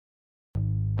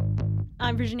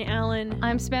I'm Virginia Allen.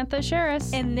 I'm Samantha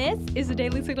Sherris. And this is the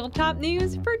Daily Signal Top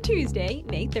News for Tuesday,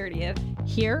 May 30th.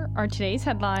 Here are today's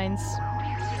headlines.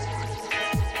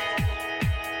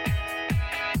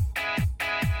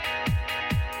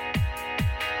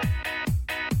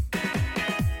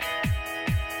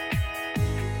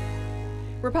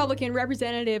 Republican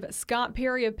Representative Scott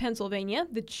Perry of Pennsylvania,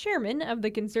 the chairman of the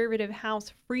conservative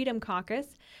House Freedom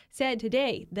Caucus, said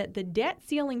today that the debt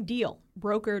ceiling deal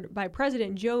brokered by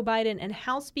President Joe Biden and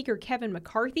House Speaker Kevin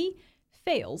McCarthy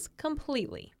fails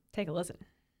completely. Take a listen.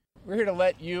 We're here to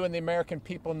let you and the American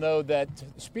people know that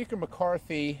Speaker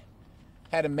McCarthy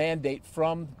had a mandate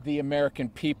from the American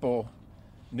people,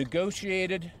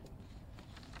 negotiated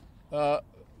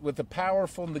with the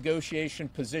powerful negotiation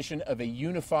position of a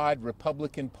unified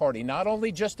Republican Party, not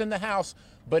only just in the House,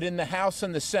 but in the House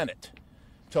and the Senate,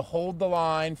 to hold the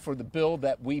line for the bill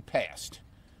that we passed.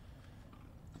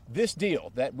 This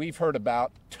deal that we've heard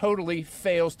about totally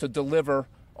fails to deliver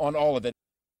on all of it.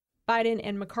 Biden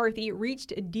and McCarthy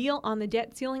reached a deal on the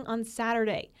debt ceiling on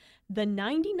Saturday. The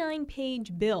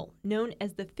 99-page bill, known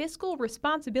as the Fiscal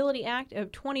Responsibility Act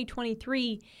of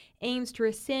 2023, aims to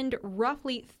rescind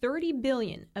roughly $30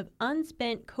 billion of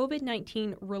unspent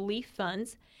COVID-19 relief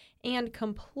funds and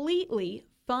completely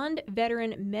fund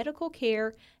veteran medical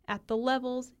care at the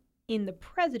levels in the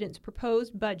president's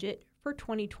proposed budget for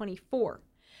 2024.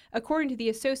 According to the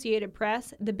Associated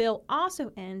Press, the bill also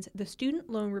ends the student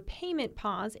loan repayment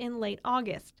pause in late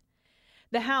August.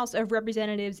 The House of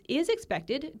Representatives is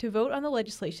expected to vote on the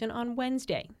legislation on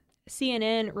Wednesday.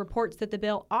 CNN reports that the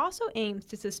bill also aims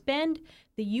to suspend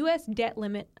the U.S. debt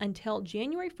limit until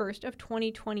January 1st of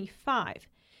 2025,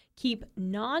 keep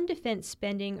non-defense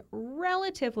spending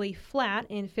relatively flat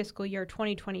in fiscal year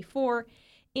 2024,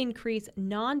 increase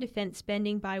non-defense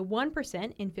spending by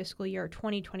 1% in fiscal year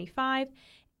 2025,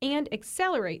 and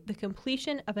accelerate the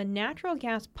completion of a natural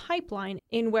gas pipeline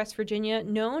in West Virginia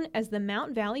known as the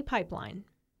Mount Valley Pipeline.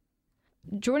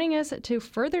 Joining us to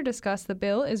further discuss the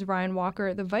bill is Ryan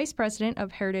Walker, the Vice President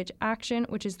of Heritage Action,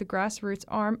 which is the grassroots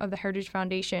arm of the Heritage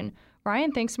Foundation.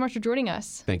 Ryan, thanks so much for joining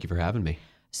us. Thank you for having me.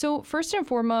 So first and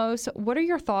foremost, what are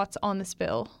your thoughts on this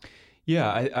bill?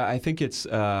 Yeah, I think it's,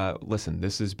 listen,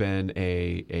 this has been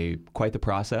a quite the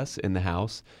process in the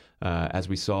House. As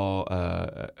we saw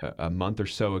a month or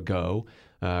so ago,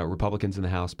 Republicans in the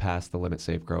House passed the Limit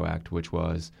Save Grow Act, which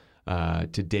was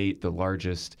to date the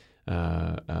largest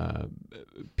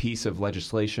piece of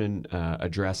legislation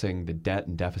addressing the debt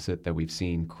and deficit that we've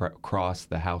seen cross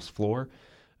the House floor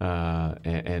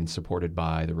and supported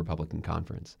by the Republican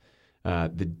conference.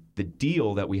 The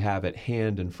deal that we have at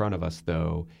hand in front of us,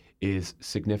 though, is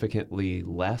significantly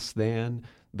less than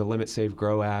the Limit Save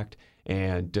Grow Act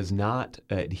and does not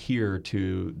adhere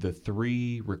to the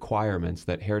three requirements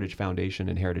that Heritage Foundation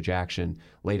and Heritage Action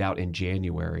laid out in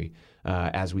January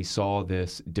as we saw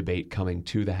this debate coming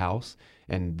to the House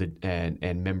and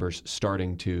members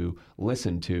starting to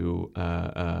listen to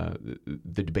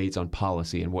the debates on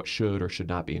policy and what should or should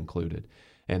not be included.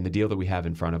 And the deal that we have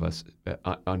in front of us,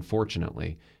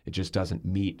 unfortunately, it just doesn't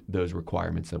meet those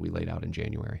requirements that we laid out in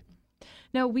January.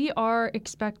 Now, we are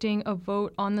expecting a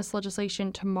vote on this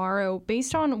legislation tomorrow.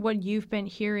 Based on what you've been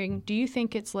hearing, do you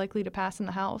think it's likely to pass in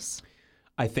the House?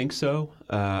 I think so.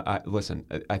 Listen,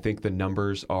 I think the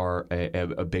numbers are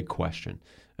a big question.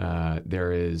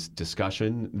 There is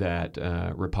discussion that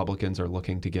Republicans are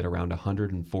looking to get around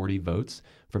 140 votes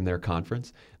from their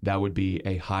conference. That would be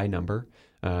a high number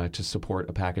to support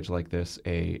a package like this,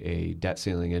 a debt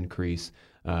ceiling increase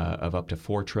of up to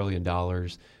 $4 trillion,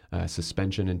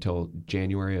 suspension until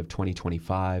January of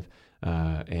 2025,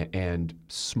 and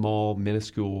small,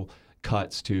 minuscule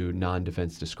cuts to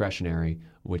non-defense discretionary,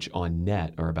 which on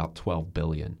net are about $12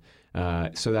 billion.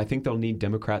 So I think they'll need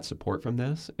Democrat support from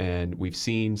this, and we've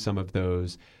seen some of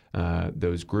those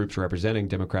groups representing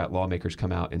Democrat lawmakers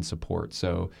come out in support.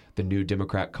 So the new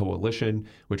Democrat coalition,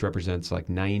 which represents like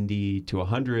 90 to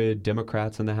 100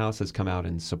 Democrats in the House, has come out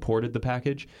and supported the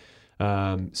package.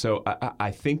 So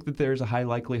I think that there's a high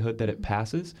likelihood that it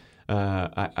passes.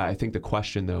 I think the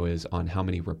question, though, is on how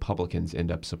many Republicans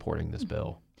end up supporting this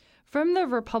bill. From the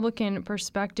Republican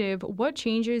perspective, what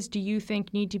changes do you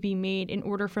think need to be made in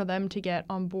order for them to get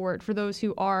on board, for those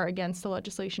who are against the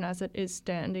legislation as it is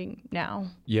standing now?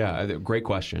 Yeah, great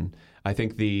question. I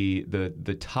think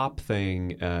the top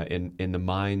thing in the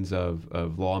minds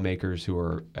of lawmakers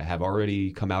who have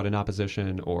already come out in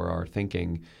opposition or are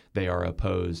thinking they are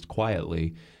opposed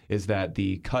quietly is that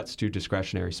the cuts to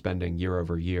discretionary spending year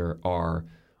over year are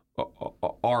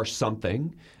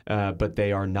something, but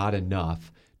they are not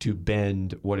enough to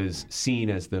bend what is seen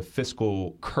as the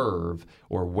fiscal curve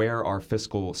or where our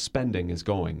fiscal spending is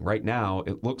going. Right now,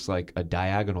 it looks like a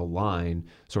diagonal line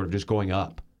sort of just going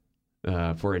up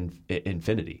for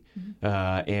infinity.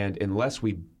 And unless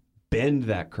we bend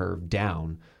that curve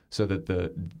down so that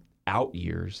the out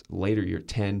years, later year,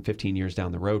 10, 15 years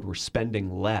down the road, we're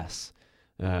spending less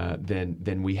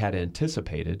than we had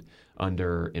anticipated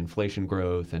under inflation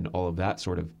growth and all of that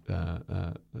sort of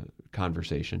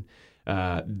conversation.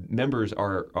 Members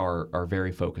are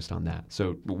very focused on that.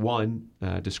 So one,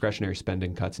 discretionary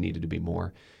spending cuts needed to be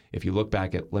more. If you look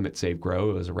back at Limit Save Grow,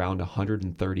 it was around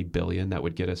 $130 billion. That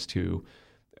would get us to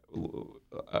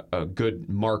a good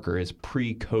marker is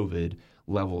pre-COVID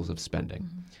levels of spending.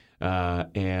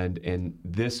 And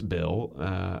this bill,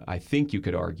 I think you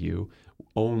could argue,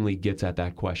 only gets at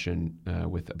that question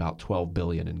with about $12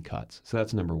 billion in cuts. So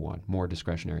that's number one, more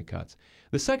discretionary cuts.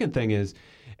 The second thing is,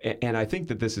 and I think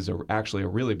that this is actually a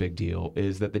really big deal,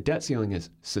 is that the debt ceiling is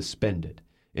suspended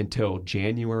until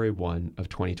January 1 of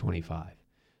 2025.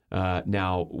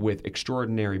 Now, with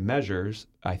extraordinary measures,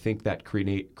 I think that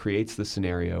creates the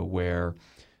scenario where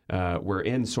we're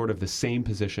in sort of the same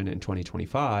position in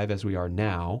 2025 as we are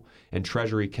now, and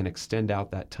Treasury can extend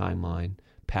out that timeline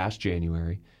past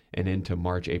January and into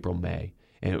March, April, May.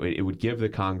 And it would give the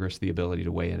Congress the ability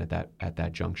to weigh in at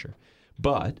that juncture.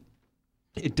 But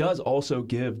it does also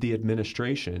give the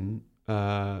administration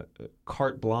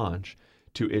carte blanche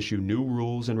to issue new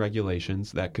rules and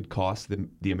regulations that could cost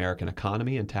the American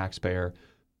economy and taxpayer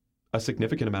a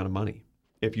significant amount of money.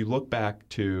 If you look back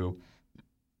to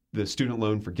the student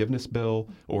loan forgiveness bill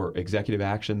or executive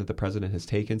action that the president has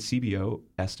taken, CBO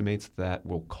estimates that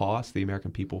will cost the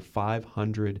American people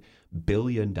 $500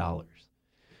 billion.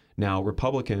 Now,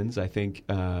 Republicans, I think,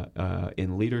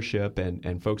 in leadership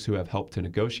and folks who have helped to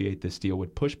negotiate this deal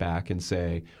would push back and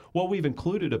say, well, we've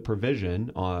included a provision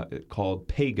called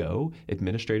PAYGO,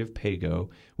 administrative PAYGO,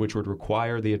 which would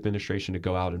require the administration to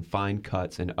go out and find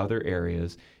cuts in other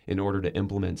areas in order to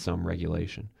implement some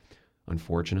regulation.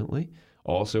 Unfortunately,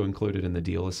 also included in the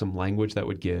deal is some language that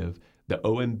would give the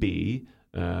OMB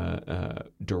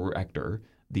director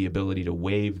the ability to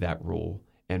waive that rule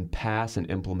and pass and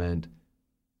implement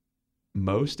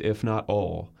most, if not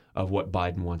all, of what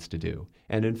Biden wants to do.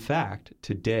 And in fact,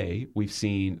 today we've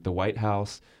seen the White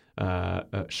House,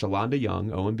 Shalanda Young,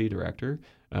 OMB director,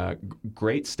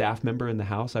 great staff member in the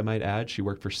House, I might add. She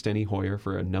worked for Steny Hoyer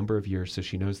for a number of years, so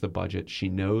she knows the budget. She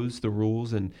knows the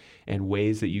rules and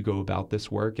ways that you go about this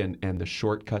work and the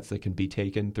shortcuts that can be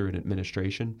taken through an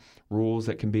administration, rules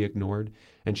that can be ignored.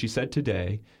 And she said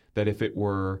today that if it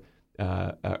were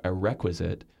a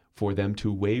requisite for them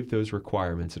to waive those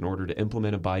requirements in order to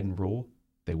implement a Biden rule,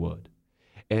 they would.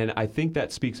 And I think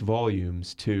that speaks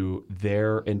volumes to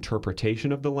their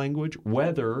interpretation of the language,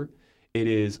 whether it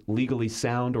is legally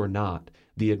sound or not.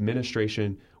 The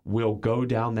administration will go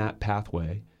down that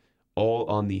pathway, all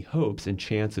on the hopes and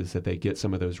chances that they get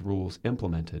some of those rules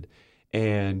implemented.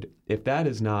 And if that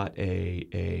is not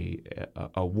a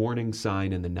warning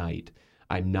sign in the night,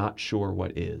 I'm not sure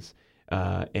what is.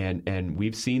 And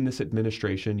we've seen this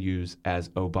administration use, as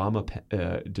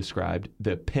Obama described,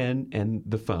 the pen and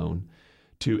the phone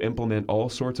to implement all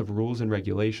sorts of rules and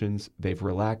regulations. They've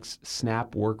relaxed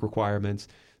SNAP work requirements,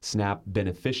 SNAP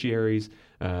beneficiaries.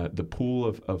 The pool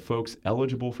of folks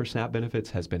eligible for SNAP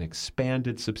benefits has been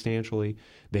expanded substantially.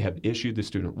 They have issued the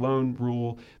student loan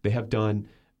rule. They have done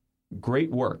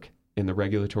great work in the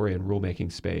regulatory and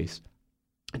rulemaking space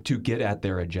to get at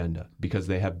their agenda because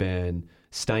they have been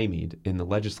stymied in the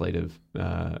legislative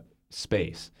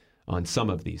space on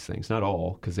some of these things. Not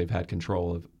all, because they've had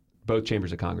control of both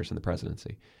chambers of Congress and the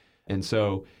presidency. And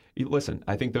so, listen,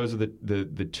 I think those are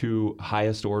the two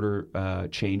highest order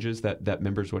changes that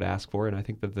members would ask for, and I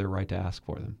think that they're right to ask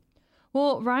for them.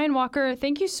 Well, Ryan Walker,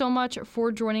 thank you so much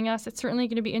for joining us. It's certainly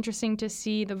going to be interesting to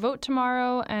see the vote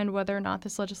tomorrow and whether or not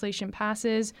this legislation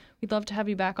passes. We'd love to have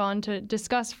you back on to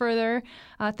discuss further.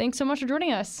 Thanks so much for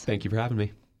joining us. Thank you for having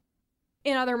me.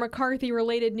 In other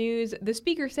McCarthy-related news, the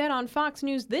Speaker said on Fox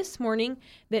News this morning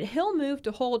that he'll move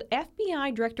to hold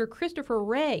FBI Director Christopher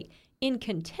Wray in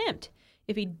contempt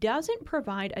if he doesn't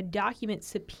provide a document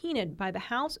subpoenaed by the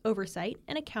House Oversight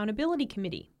and Accountability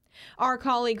Committee. Our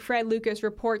colleague Fred Lucas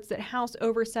reports that House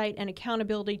Oversight and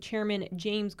Accountability Chairman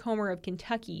James Comer of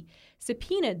Kentucky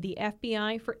subpoenaed the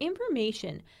FBI for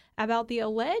information about the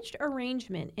alleged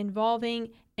arrangement involving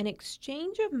an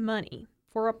exchange of money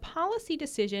for a policy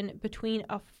decision between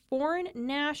a foreign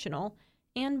national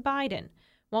and Biden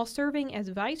while serving as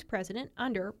vice president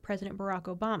under President Barack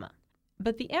Obama.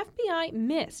 But the FBI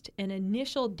missed an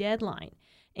initial deadline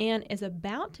and is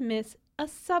about to miss a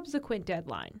subsequent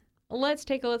deadline. Let's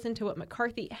take a listen to what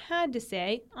McCarthy had to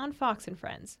say on Fox and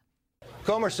Friends.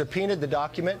 Comer subpoenaed the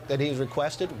document that he's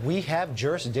requested. We have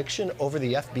jurisdiction over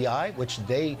the FBI, which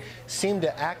they seem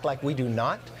to act like we do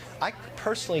not. I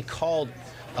personally called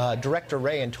Director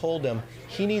Wray and told him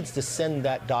he needs to send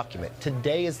that document.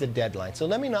 Today is the deadline. So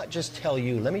let me not just tell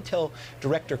you, let me tell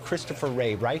Director Christopher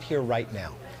Wray right here, right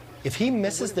now. If he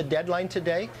misses the deadline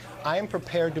today, I am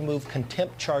prepared to move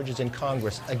contempt charges in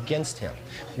Congress against him.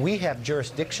 We have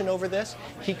jurisdiction over this.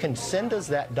 He can send us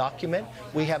that document.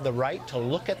 We have the right to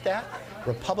look at that,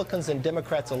 Republicans and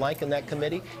Democrats alike in that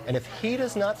committee. And if he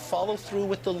does not follow through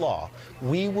with the law,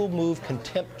 we will move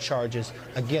contempt charges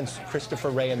against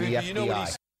Christopher Wray and the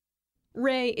FBI.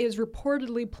 Wray is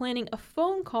reportedly planning a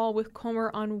phone call with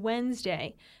Comer on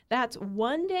Wednesday. That's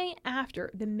one day after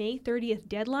the May 30th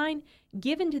deadline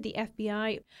given to the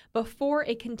FBI before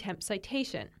a contempt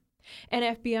citation.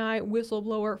 An FBI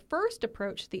whistleblower first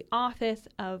approached the office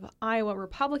of Iowa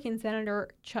Republican Senator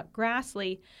Chuck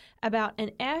Grassley about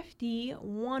an FD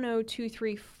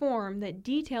 1023 form that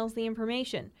details the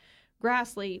information.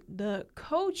 Grassley, the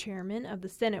co-chairman of the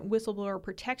Senate Whistleblower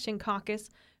Protection Caucus,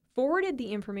 forwarded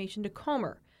the information to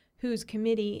Comer, whose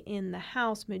committee in the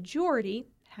House majority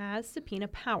has subpoena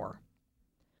power.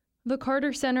 The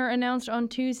Carter Center announced on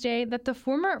Tuesday that the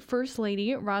former First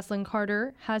Lady, Rosalynn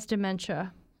Carter, has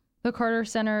dementia. The Carter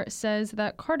Center says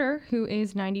that Carter, who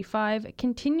is 95,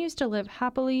 continues to live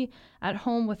happily at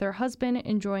home with her husband,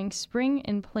 enjoying spring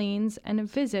in Plains and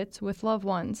visits with loved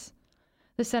ones.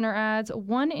 The center adds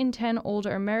 1 in 10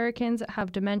 older Americans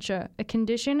have dementia, a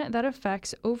condition that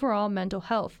affects overall mental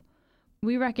health.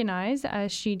 We recognize,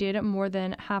 as she did more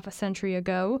than half a century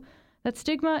ago, that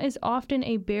stigma is often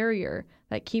a barrier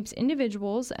that keeps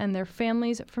individuals and their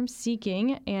families from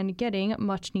seeking and getting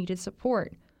much-needed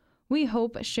support. We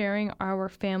hope sharing our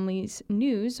family's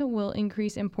news will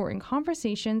increase important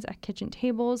conversations at kitchen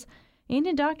tables and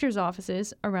in doctors'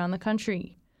 offices around the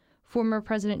country. Former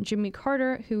President Jimmy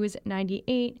Carter, who is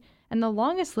 98 and the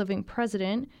longest living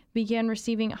president, began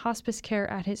receiving hospice care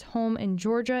at his home in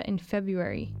Georgia in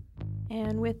February.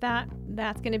 And with that,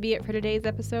 that's going to be it for today's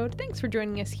episode. Thanks for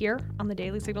joining us here on the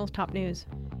Daily Signal's Top News.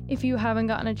 If you haven't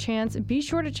gotten a chance, be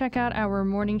sure to check out our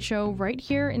morning show right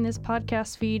here in this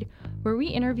podcast feed, where we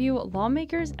interview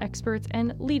lawmakers, experts,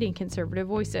 and leading conservative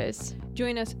voices.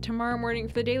 Join us tomorrow morning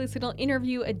for the Daily Signal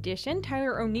interview edition.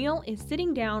 Tyler O'Neill is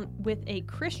sitting down with a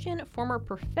Christian former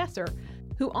professor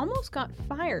who almost got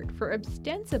fired for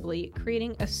ostensibly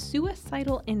creating a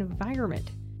suicidal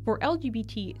environment for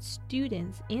LGBT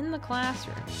students in the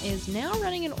classroom, is now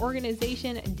running an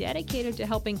organization dedicated to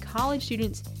helping college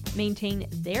students maintain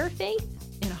their faith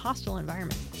in a hostile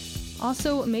environment.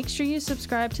 Also, make sure you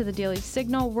subscribe to the Daily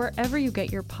Signal wherever you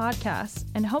get your podcasts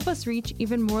and help us reach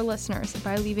even more listeners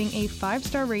by leaving a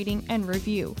 5-star rating and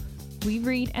review. We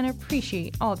read and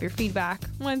appreciate all of your feedback.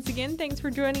 Once again, thanks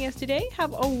for joining us today.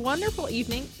 Have a wonderful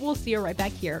evening. We'll see you right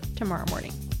back here tomorrow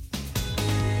morning.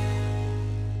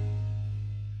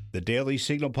 The Daily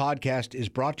Signal podcast is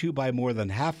brought to you by more than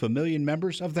 500,000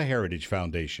 members of the Heritage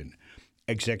Foundation.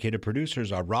 Executive producers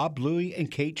are Rob Bluey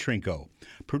and Kate Trinko.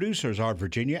 Producers are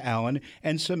Virginia Allen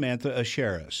and Samantha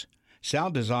Asheris.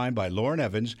 Sound design by Lauren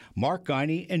Evans, Mark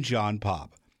Guiney, and John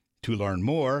Pop. To learn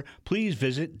more, please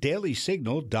visit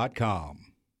dailysignal.com.